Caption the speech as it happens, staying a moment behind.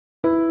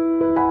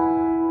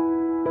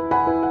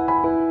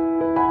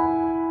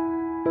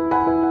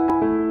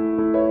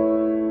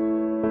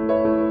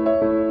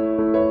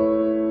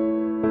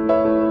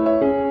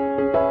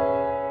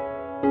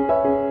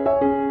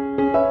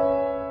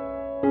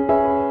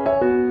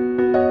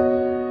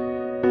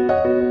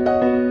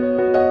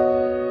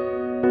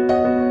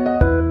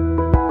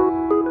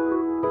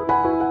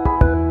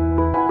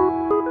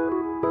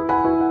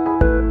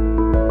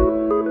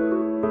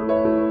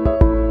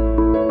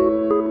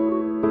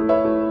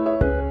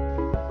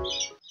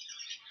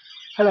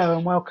Hello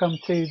and welcome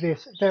to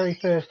this very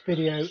first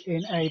video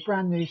in a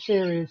brand new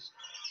series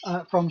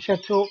from Shed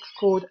Talk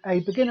called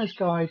A Beginner's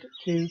Guide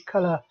to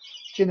Colour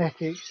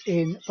Genetics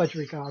in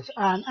Budgerigars.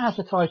 And as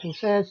the title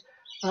says,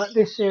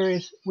 this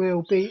series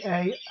will be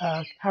a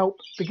help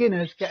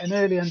beginners get an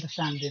early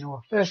understanding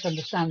or first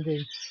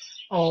understanding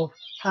of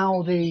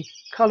how the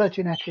colour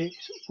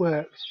genetics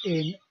works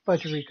in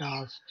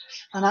Budgerigars.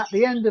 And at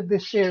the end of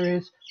this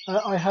series,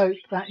 I hope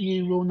that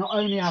you will not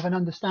only have an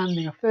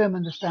understanding, a firm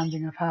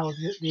understanding of how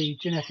the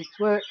genetics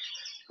works,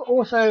 but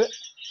also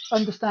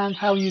understand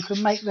how you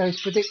can make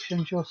those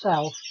predictions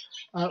yourself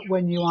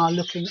when you are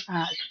looking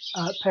at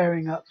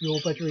pairing up your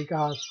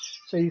Budgerigars,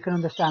 so you can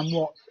understand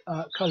what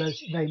colours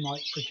they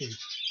might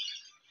produce.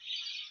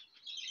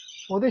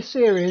 Well, this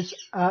series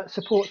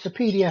supports a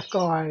PDF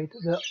guide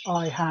that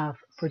I have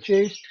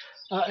produced.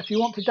 If you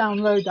want to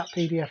download that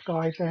PDF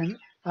guide, then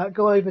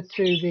go over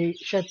to the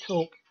Shed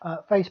Talk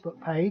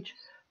Facebook page,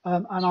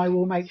 and I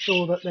will make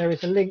sure that there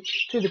is a link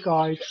to the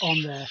guide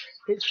on there.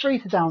 It's free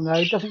to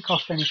download, doesn't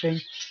cost anything,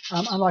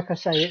 and like I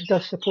say, it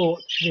does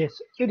support this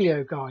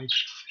video guide.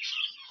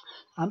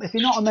 If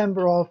you're not a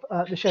member of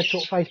the Shed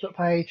Talk Facebook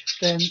page,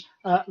 then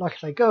like I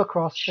say, go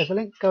across. There's a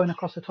link going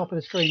across the top of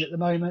the screen at the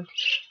moment.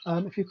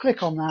 If you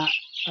click on that,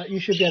 you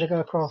should be able to go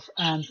across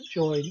and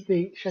join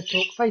the Shed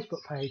Talk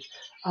Facebook page.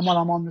 And while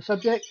I'm on the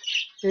subject,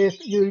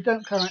 if you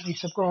don't currently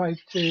subscribe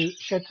to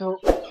Shed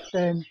Talk,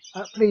 then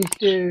please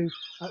do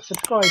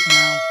subscribe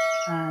now.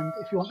 And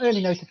if you want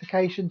early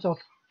notifications of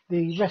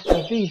the rest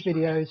of these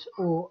videos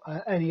or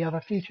any other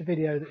future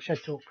video that Shed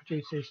Talk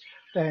produces,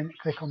 then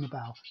click on the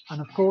bell.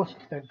 And of course,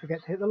 don't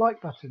forget to hit the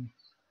like button.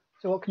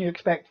 So what can you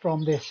expect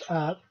from this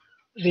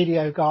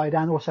video guide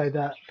and also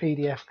the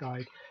PDF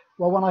guide?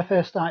 Well, when I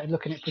first started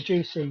looking at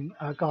producing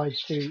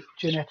guides to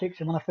genetics,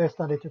 and when I first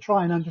started to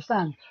try and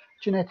understand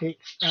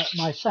genetics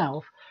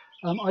myself,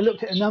 I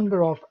looked at a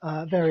number of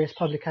various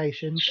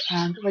publications,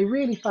 and they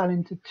really fell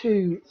into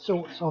two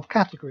sorts of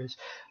categories.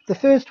 The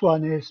first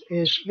one is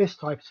this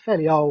type. It's a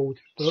fairly old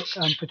book,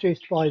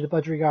 produced by the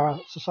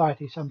Budgerigars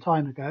Society some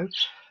time ago.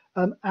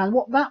 And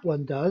what that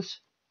one does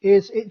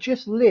is it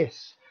just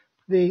lists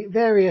the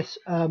various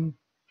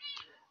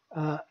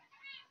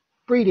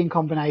breeding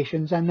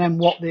combinations and then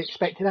what the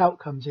expected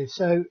outcomes is.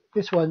 So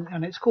this one,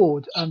 and it's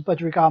called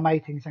Budgerigar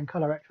Matings and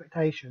Colour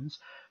Expectations.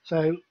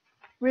 So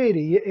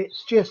really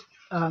it's just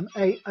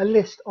a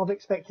list of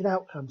expected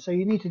outcomes. So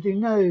you need to do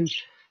no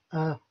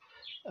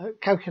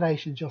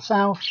calculations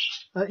yourself.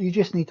 You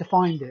just need to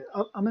find it.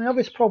 I mean, the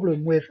obvious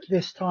problem with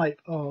this type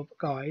of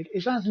guide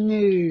is as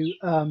new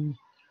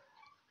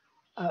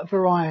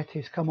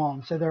varieties come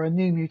on, so there are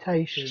new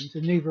mutations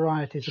and new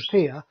varieties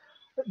appear,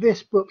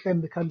 this book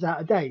then becomes out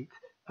of date,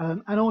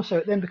 and also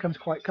it then becomes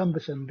quite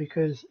cumbersome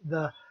because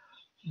the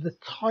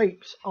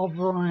types of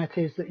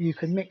varieties that you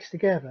can mix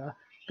together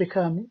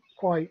become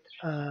quite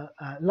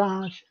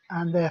large,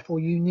 and therefore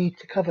you need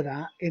to cover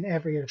that in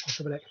every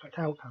possible expected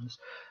outcomes.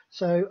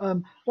 So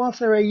whilst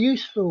they're a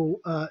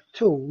useful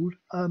tool,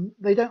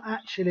 they don't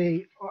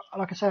actually,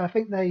 like I say, I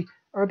think they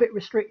are a bit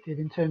restricted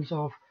in terms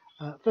of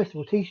first of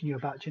all teaching you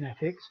about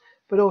genetics,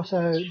 but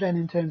also then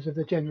in terms of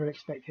the general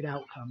expected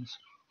outcomes.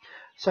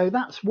 So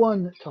that's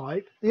one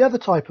type. The other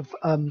type of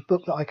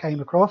book that I came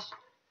across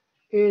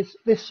is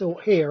this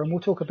sort here, and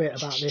we'll talk a bit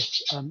about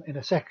this in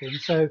a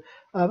second. So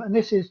and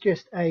this is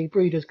just a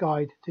breeder's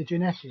guide to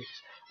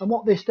genetics, and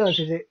what this does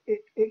is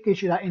it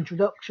gives you that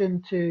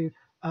introduction to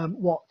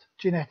what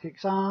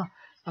genetics are,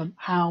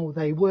 how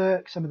they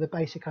work, some of the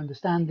basic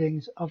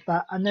understandings of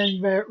that, and then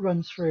it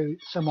runs through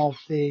some of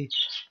the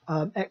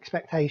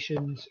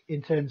expectations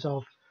in terms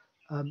of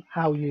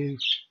how you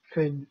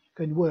can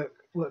work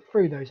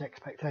through those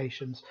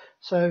expectations.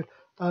 So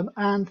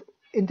and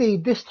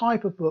indeed this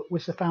type of book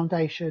was the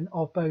foundation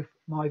of both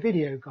my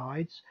video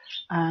guides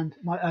and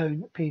my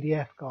own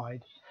PDF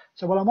guide.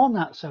 So while I'm on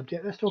that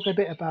subject, let's talk a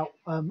bit about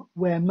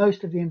where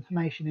most of the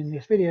information in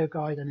this video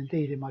guide and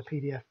indeed in my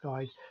PDF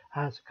guide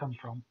has come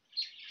from.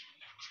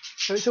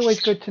 So it's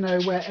always good to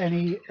know where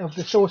any of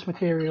the source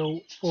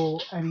material for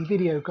any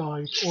video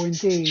guide or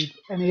indeed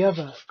any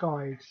other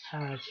guide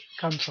has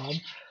come from.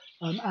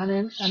 And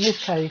in this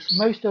case,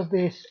 most of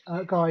this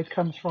guide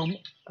comes from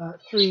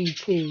three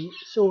key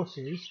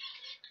sources.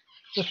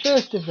 The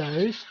first of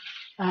those,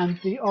 and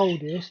the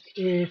oldest,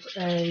 is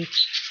a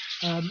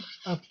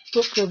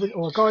book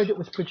or a guide that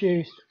was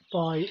produced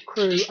by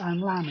Crew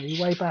and Lammy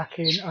way back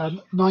in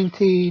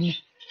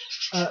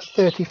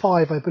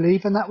 1935, I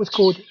believe, and that was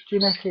called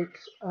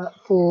Genetics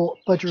for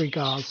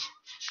Budgerigars,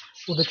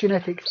 or the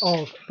Genetics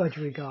of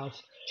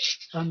Budgerigars.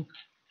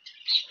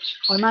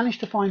 I managed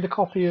to find a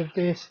copy of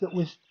this that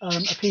was a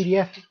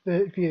PDF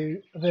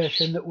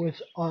version that was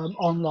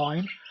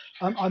online.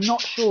 I'm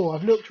not sure.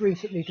 I've looked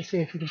recently to see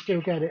if you can still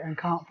get it and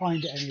can't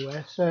find it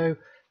anywhere. So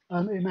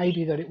it may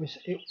be that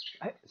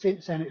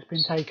since then it's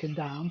been taken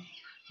down.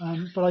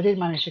 But I did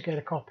manage to get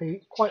a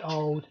copy, quite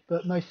old,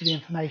 but most of the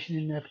information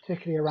in there,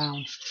 particularly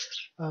around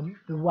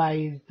the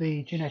way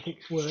the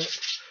genetics work,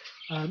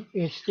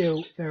 is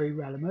still very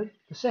relevant.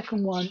 The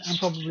second one, and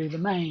probably the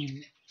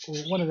main, or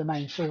one of the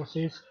main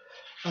sources,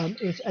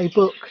 is a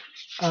book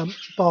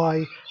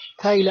by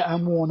Taylor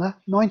and Warner,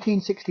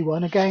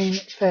 1961, again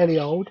fairly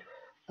old,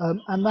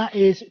 and that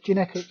is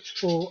Genetics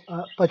for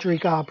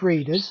Budgerigar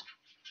Breeders.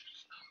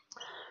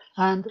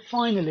 And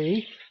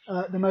finally,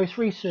 the most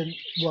recent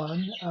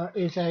one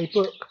is a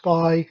book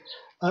by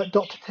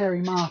Dr.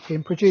 Terry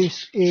Martin,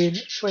 produced in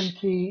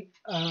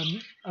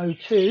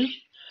 2002,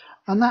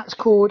 and that's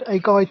called A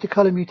Guide to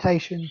Colour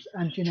Mutations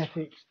and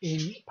Genetics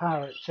in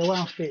Parrots. So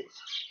whilst it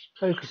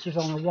focuses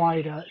on a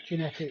wider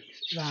genetics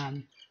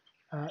than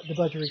the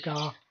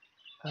budgerigar,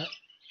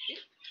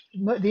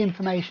 the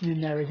information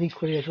in there is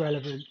equally as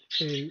relevant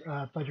to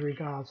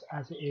budgerigars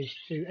as it is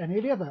to any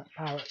of the other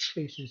parrot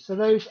species. So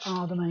those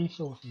are the main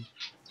sources.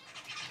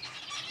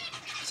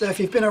 So if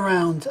you've been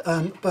around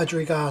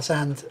budgerigars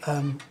and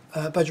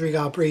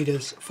budgerigar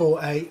breeders for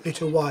a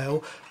little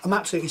while, I'm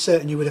absolutely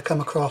certain you would have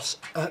come across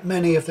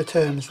many of the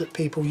terms that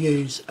people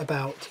use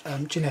about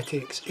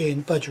genetics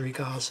in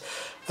budgerigars.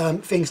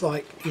 Things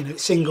like, you know,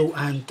 single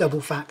and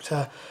double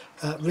factor,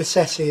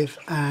 recessive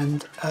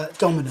and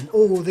dominant.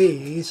 All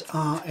these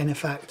are in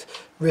effect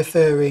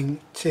referring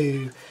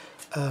to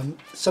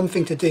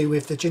something to do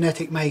with the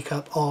genetic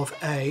makeup of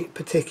a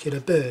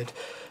particular bird.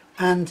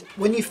 And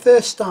when you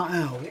first start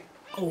out,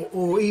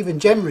 or even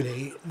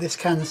generally, this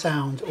can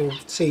sound or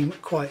seem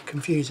quite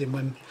confusing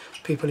when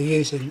people are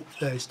using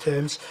those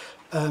terms,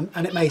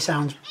 and it may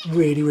sound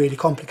really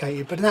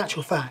complicated, but in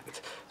actual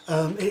fact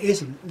it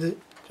isn't.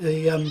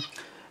 The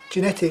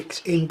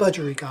genetics in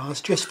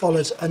budgerigars just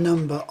follows a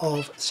number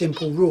of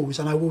simple rules,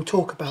 and I will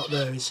talk about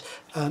those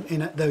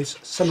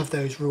some of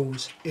those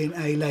rules in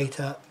a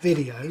later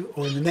video,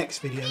 or in the next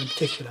video in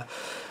particular.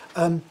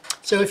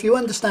 So if you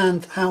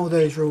understand how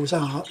those rules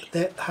are,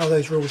 how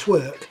those rules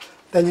work,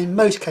 then in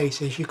most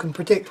cases you can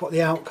predict what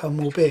the outcome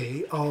will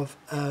be of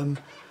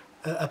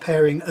a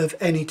pairing of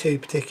any two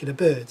particular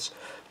birds,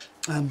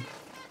 and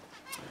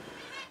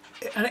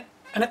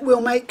it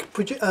will make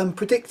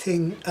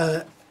predicting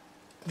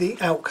the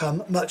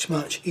outcome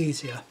much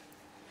easier.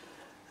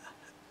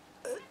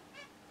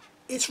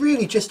 It's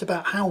really just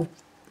about how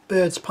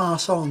birds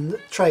pass on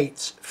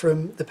traits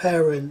from the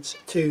parents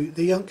to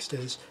the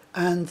youngsters,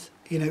 and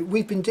you know,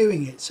 we've been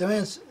doing it. So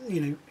as,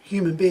 you know,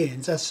 human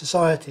beings, as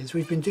societies,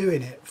 we've been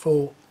doing it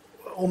for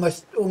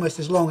almost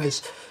as long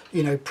as,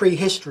 you know,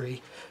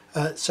 prehistory.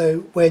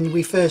 So when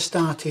we first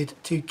started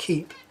to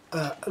keep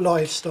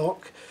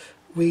livestock,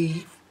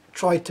 we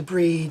tried to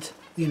breed,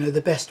 you know,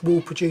 the best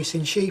wool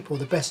producing sheep, or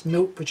the best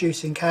milk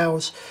producing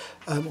cows,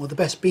 or the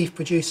best beef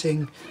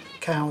producing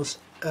cows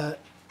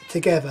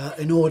together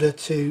in order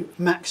to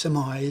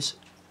maximise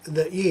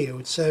the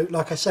yield. So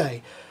like I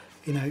say,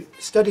 you know,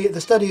 the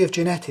study of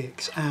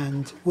genetics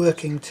and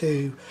working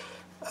to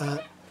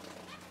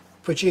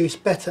produce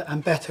better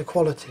and better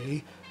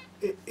quality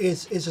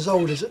is as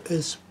old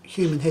as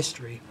human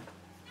history.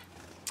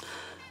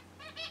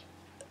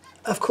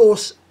 Of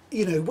course,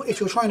 you know, if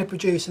you're trying to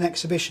produce an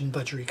exhibition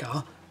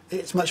budgerigar,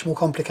 it's much more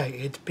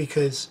complicated,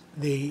 because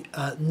the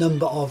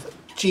number of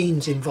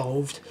genes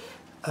involved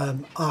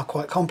are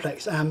quite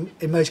complex, and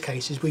in most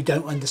cases we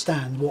don't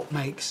understand what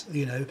makes,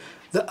 you know,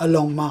 a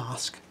long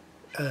mask.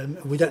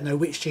 We don't know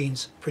which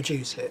genes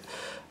produce it,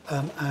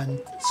 and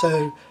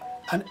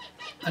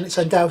it's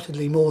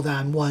undoubtedly more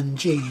than one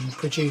gene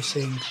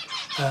producing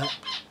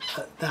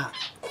that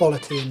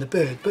quality in the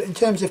bird. But in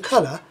terms of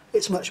colour,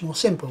 it's much more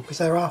simple, because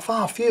there are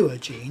far fewer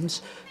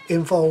genes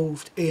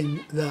involved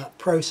in the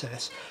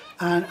process,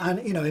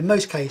 and you know, in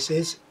most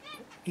cases,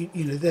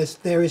 you know,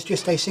 there is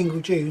just a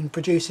single gene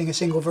producing a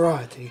single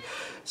variety.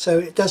 So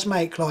it does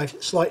make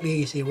life slightly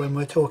easier when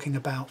we're talking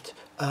about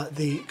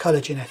the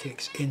colour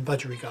genetics in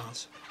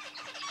budgerigars.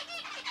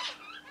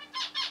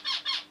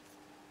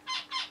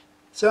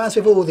 So as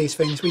with all these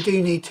things, we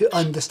do need to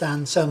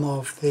understand some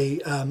of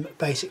the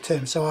basic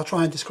terms. So I'll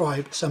try and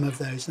describe some of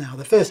those now.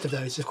 The first of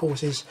those, of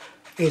course, is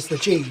the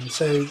gene.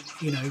 So,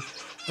 you know,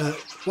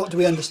 what do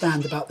we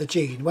understand about the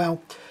gene?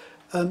 Well,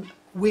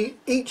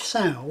 each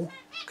cell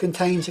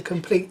contains a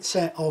complete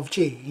set of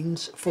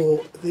genes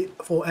for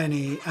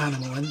any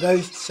animal, and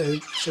those. So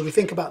we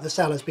think about the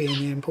cell as being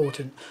the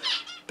important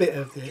bit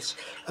of this.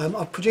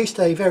 I've produced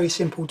a very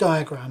simple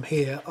diagram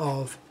here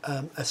of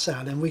a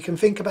cell, and we can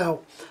think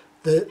about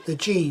the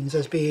genes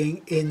as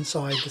being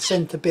inside the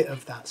centre bit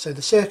of that. So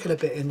the circular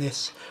bit in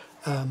this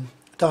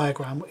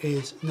diagram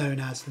is known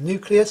as the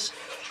nucleus,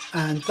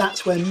 and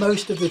that's where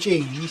most of the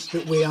genes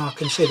that we are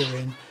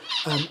considering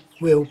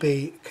will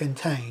be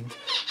contained.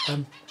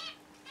 And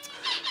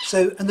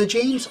the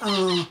genes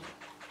are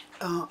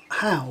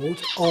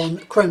housed on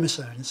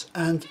chromosomes,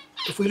 and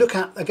if we look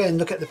at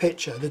the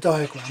picture, the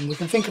diagram, we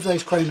can think of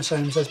those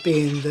chromosomes as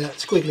being the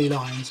squiggly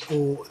lines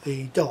or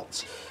the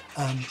dots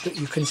that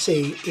you can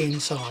see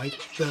inside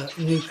the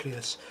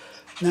nucleus.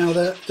 Now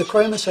the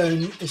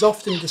chromosome is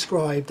often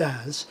described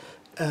as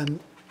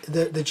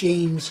the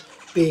genes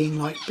being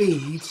like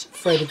beads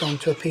threaded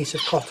onto a piece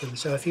of cotton.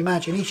 So if you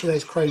imagine, each of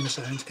those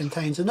chromosomes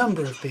contains a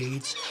number of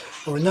beads,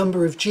 or a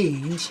number of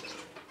genes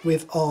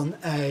with on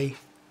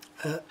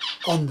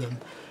them,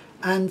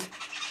 and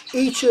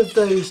each of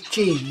those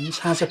genes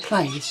has a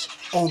place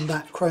on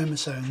that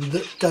chromosome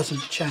that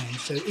doesn't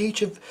change.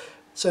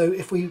 So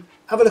if we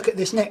have a look at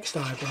this next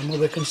diagram where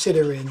we're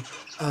considering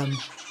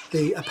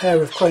a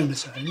pair of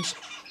chromosomes,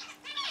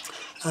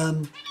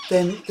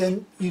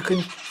 then you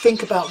can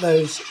think about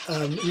those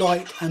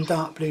light and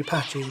dark blue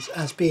patches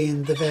as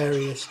being the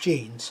various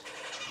genes.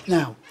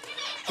 Now,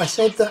 I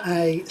said that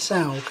a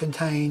cell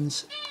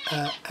contains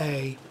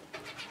a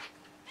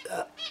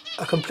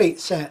complete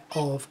set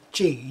of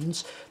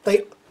genes.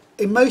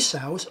 In most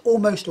cells,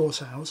 almost all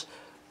cells,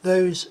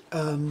 those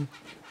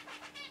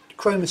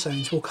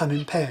chromosomes will come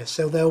in pairs,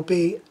 so there'll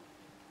be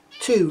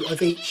 2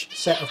 of each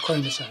set of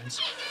chromosomes.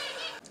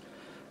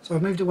 So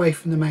I've moved away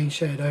from the main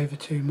shed over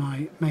to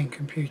my main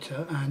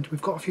computer, and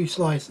we've got a few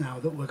slides now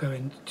that we're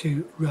going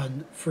to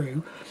run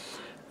through.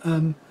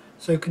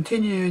 So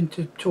continuing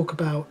to talk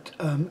about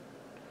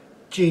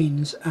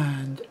genes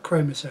and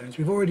chromosomes,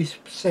 we've already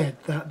said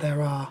that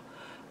there are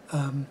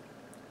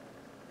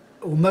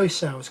or most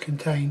cells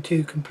contain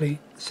 2 complete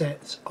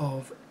sets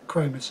of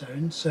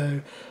chromosomes.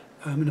 So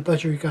and a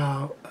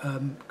Budgerigar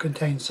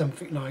contains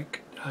something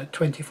like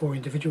 24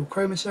 individual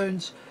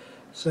chromosomes,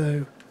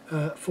 so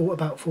for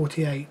about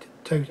 48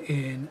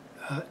 in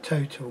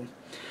total.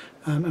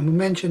 And we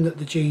mentioned that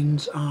the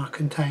genes are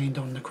contained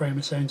on the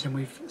chromosomes, and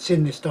we've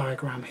seen this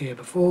diagram here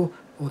before,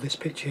 or this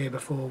picture here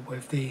before,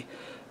 with the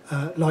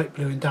light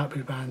blue and dark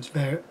blue bands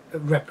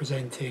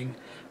representing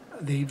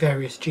the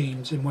various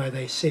genes and where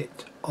they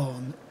sit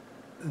on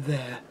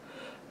the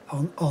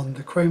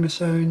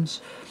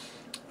chromosomes.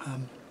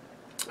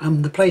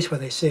 And the place where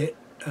they sit,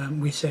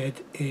 we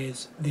said,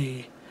 is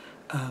the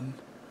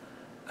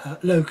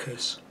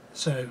locus.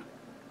 So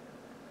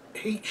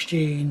each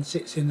gene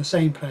sits in the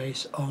same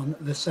place on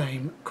the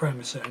same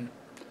chromosome.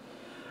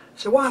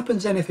 So what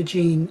happens then if a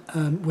gene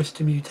was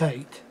to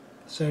mutate?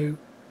 So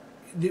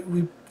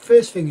the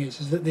first thing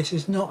is that this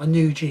is not a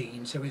new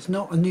gene. So it's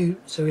not a new.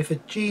 So if a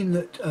gene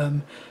that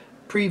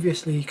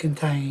previously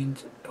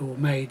contained or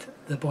made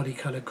the body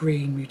colour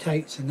green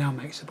mutates and now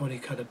makes the body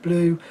colour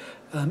blue,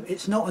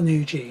 it's not a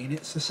new gene,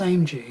 it's the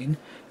same gene,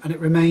 and it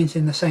remains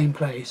in the same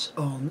place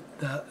on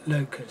the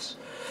locus.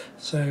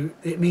 So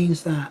it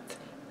means that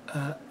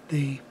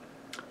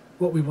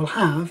what we will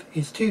have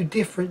is 2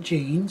 different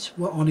genes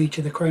on each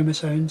of the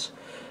chromosomes,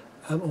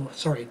 we'll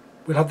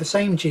have the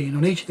same gene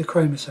on each of the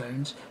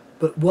chromosomes,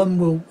 but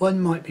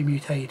one might be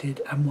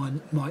mutated and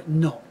one might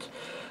not.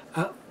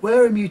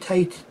 Where a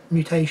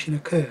mutation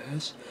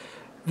occurs,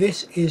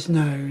 this is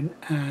known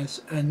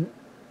as an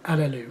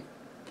allele.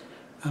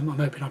 I'm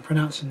hoping I'm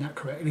pronouncing that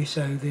correctly.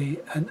 So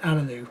an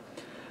allele.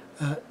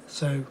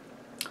 So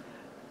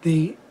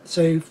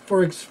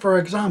for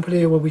example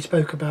here, where we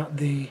spoke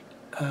about a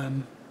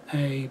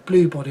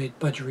blue-bodied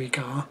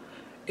Budgerigar,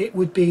 it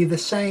would be the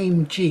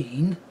same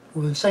gene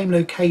or the same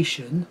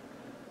location,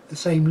 the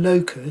same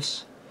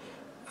locus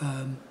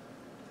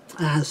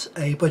as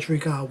a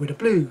Budgerigar with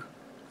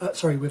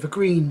with a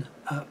green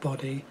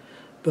body,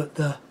 but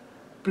the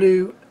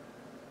blue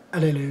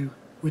allele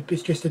would be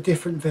just a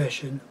different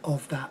version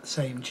of that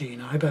same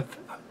gene. I hope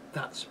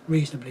that's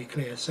reasonably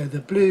clear. So the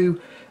blue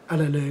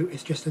allele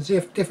is just a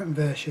different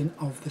version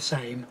of the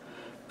same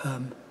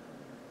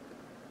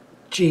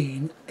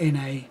gene in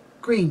a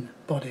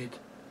green-bodied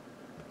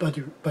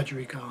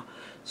Budgerigar.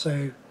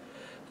 So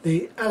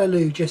the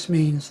allele just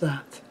means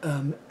that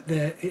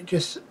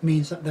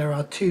there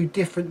are 2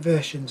 different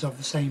versions of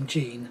the same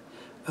gene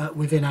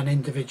within an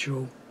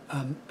individual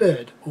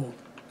bird or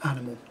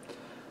animal.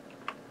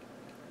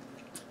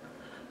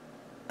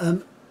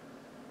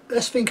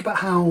 Let's think about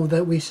how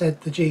we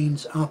said the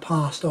genes are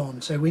passed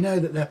on. So we know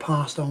that they're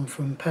passed on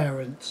from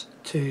parents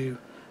to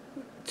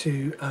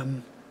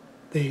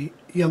the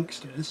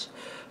youngsters.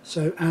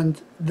 So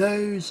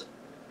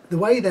the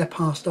way they're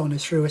passed on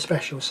is through a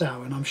special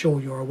cell, and I'm sure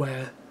you're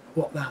aware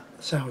what that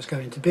cell is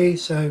going to be.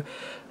 So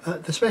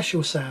the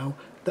special cell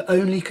that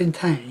only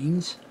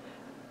contains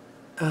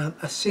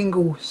a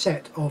single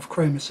set of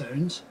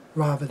chromosomes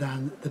rather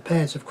than the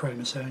pairs of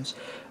chromosomes,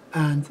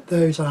 and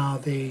those are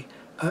the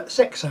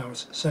sex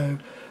cells. So,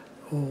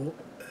 or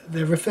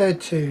they're referred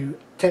to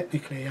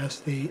technically as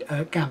the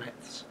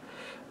gametes,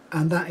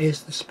 and that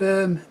is the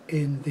sperm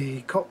in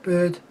the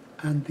cockbird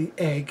and the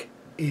egg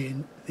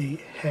in the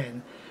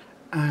hen.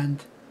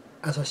 And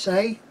as I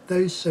say,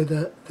 the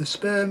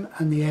sperm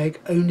and the egg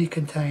only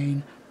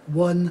contain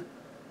one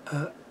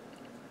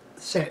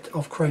set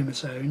of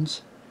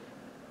chromosomes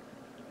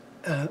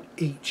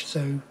each.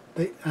 So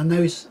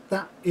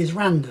that is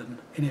random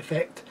in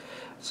effect.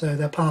 So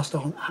they're passed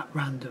on at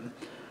random.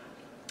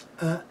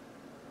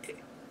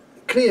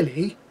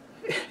 Clearly,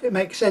 it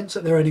makes sense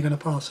that they're only going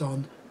to pass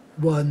on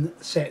one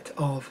set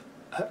of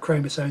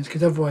chromosomes,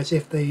 because otherwise,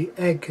 if the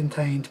egg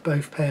contained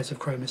both pairs of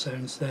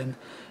chromosomes, then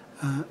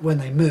when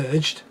they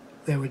merged,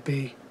 there would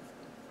be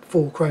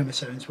 4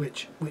 chromosomes,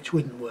 which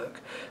wouldn't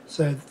work.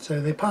 So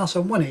they pass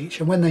on one each,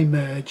 and when they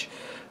merge,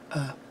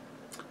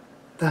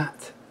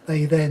 that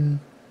they then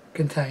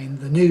contain,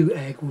 the new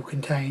egg will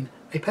contain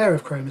a pair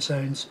of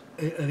chromosomes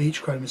of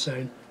each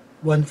chromosome,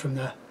 one from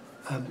the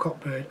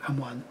cockbird and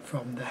one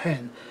from the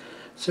hen.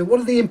 So what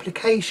are the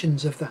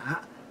implications of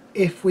that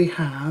if we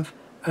have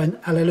an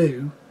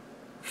allele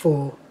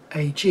for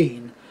a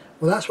gene?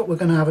 Well, that's what we're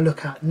going to have a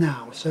look at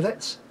now. So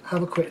let's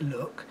have a quick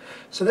look.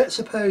 So let's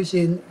suppose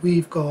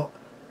we've got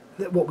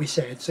what we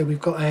said. So we've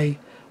got an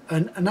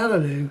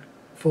allele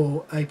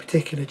for a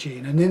particular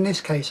gene, and in this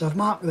case I've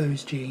marked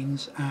those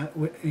genes.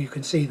 You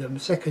can see them,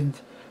 second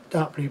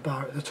dark blue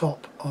bar at the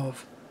top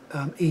of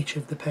each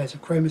of the pairs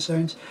of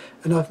chromosomes,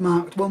 and I've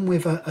marked one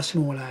with a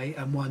small a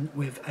and one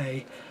with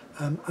a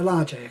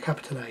large A, a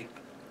capital A.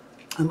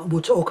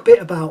 We'll talk a bit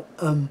about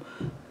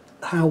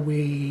how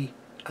we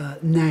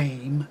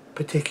name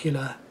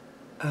particular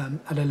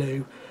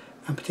allele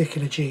and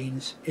particular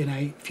genes in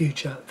a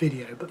future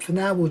video, but for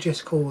now we'll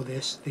just call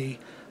this the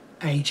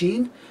A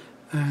gene,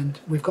 and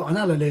we've got an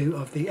allele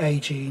of the A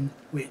gene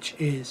which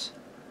is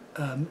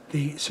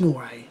the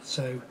small a,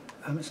 so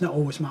it's not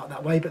always marked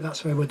that way, but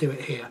that's where we'll do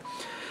it here.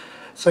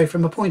 So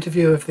from a point of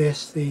view of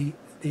this, the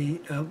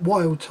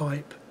wild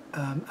type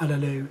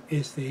allele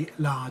is the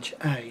large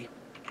A.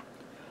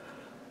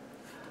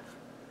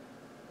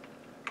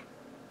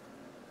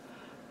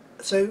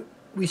 So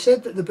we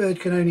said that the bird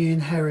can only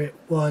inherit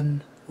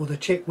one, or the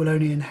chick will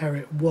only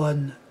inherit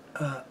one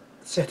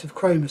set of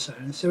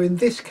chromosomes. So in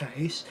this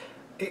case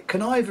it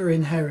can either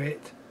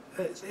inherit,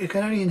 it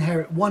can only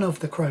inherit one of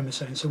the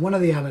chromosomes, so one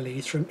of the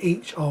alleles from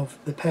each of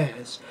the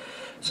pairs.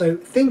 So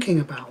thinking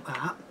about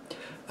that,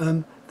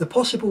 the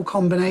possible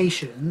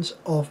combinations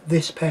of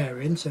this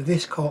pairing, so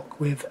this cock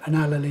with an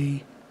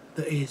allele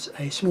that is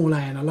a small a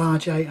and a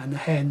large A, and the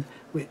hen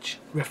which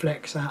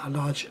reflects that, a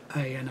large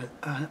A and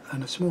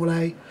a small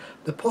a,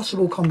 the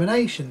possible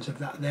combinations of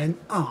that then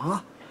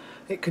are,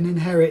 it can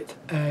inherit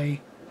a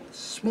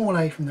small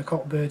a from the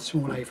cockbird,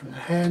 small a from the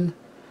hen,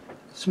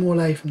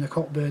 small a from the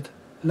cockbird,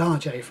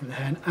 large A from the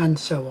hen, and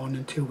so on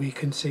until we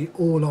can see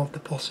all of the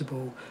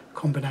possible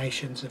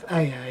combinations of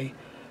AA,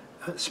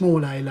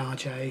 small a,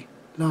 large A,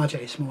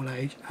 small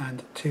a,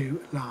 and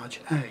two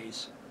large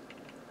A's.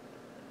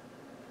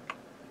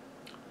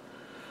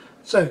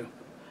 So,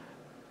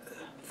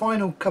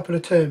 final couple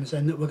of terms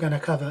then that we're going to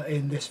cover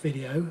in this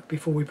video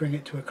before we bring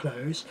it to a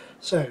close.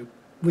 So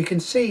we can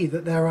see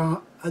that there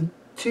are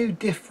two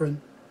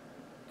different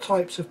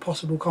types of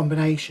possible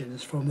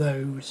combinations from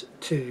those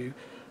two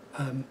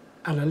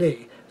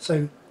allele.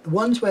 So the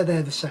ones where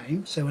they're the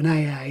same, so an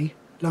AA,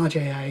 large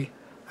AA,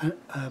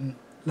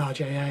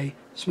 large AA,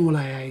 small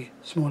AA,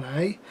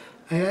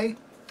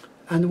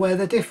 and where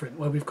they're different,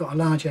 where we've got a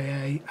large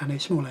AA and a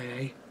small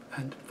AA,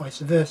 and vice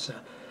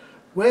versa.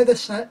 Where they're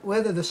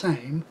the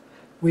same,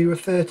 we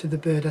refer to the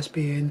bird as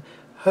being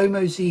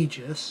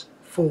homozygous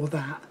for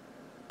that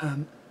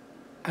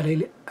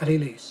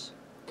alleles.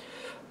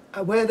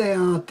 Where they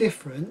are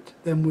different,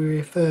 then we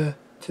refer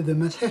to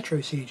them as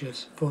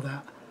heterozygous for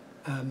that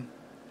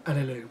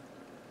allele.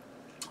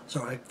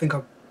 Sorry, I think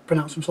I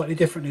pronounced them slightly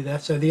differently there.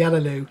 So the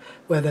allele,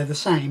 where they're the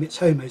same, it's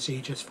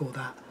homozygous for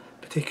that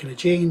particular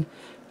gene,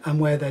 and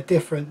where they're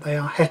different, they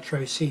are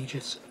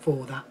heterozygous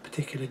for that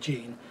particular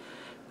gene.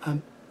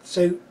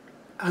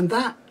 And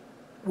that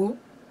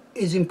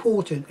is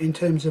important in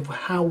terms of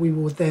how we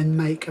will then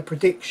make a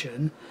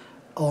prediction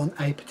on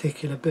a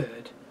particular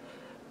bird.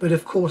 But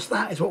of course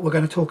that is what we're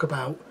going to talk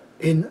about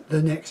in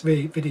the next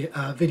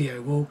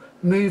video. We'll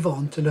move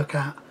on to look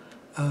at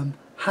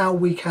how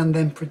we can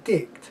then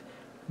predict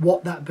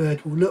what that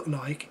bird will look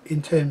like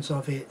in terms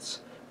of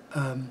its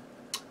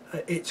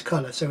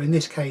colour. So in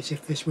this case,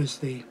 if this was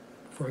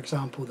for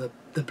example,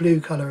 the blue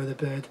colour of the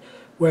bird,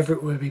 whether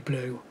it would be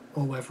blue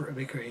or whether it would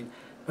be green.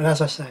 But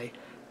as I say,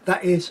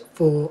 that is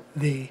for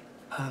the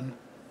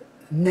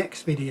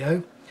next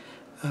video,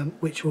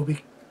 which we'll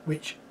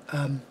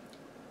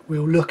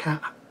look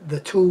at the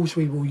tools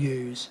we will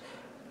use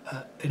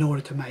in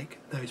order to make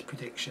those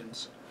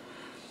predictions.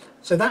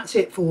 So that's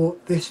it for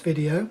this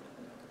video.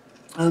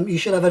 You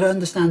should have an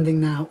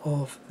understanding now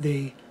of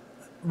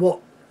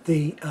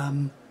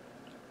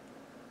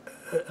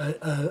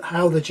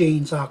how the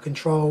genes are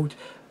controlled,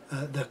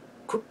 the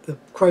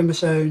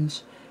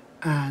chromosomes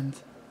and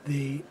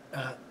the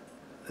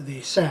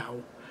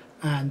cell,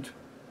 and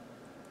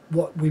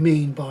what we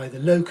mean by the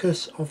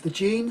locus of the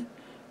gene,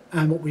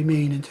 and what we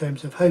mean in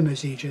terms of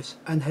homozygous,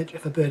 and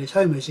if a bird is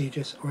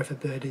homozygous or if a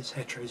bird is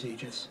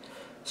heterozygous.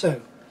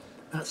 So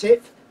that's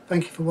it.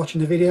 Thank you for watching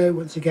the video.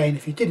 Once again,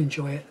 if you did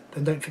enjoy it,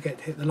 then don't forget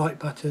to hit the like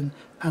button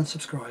and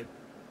subscribe.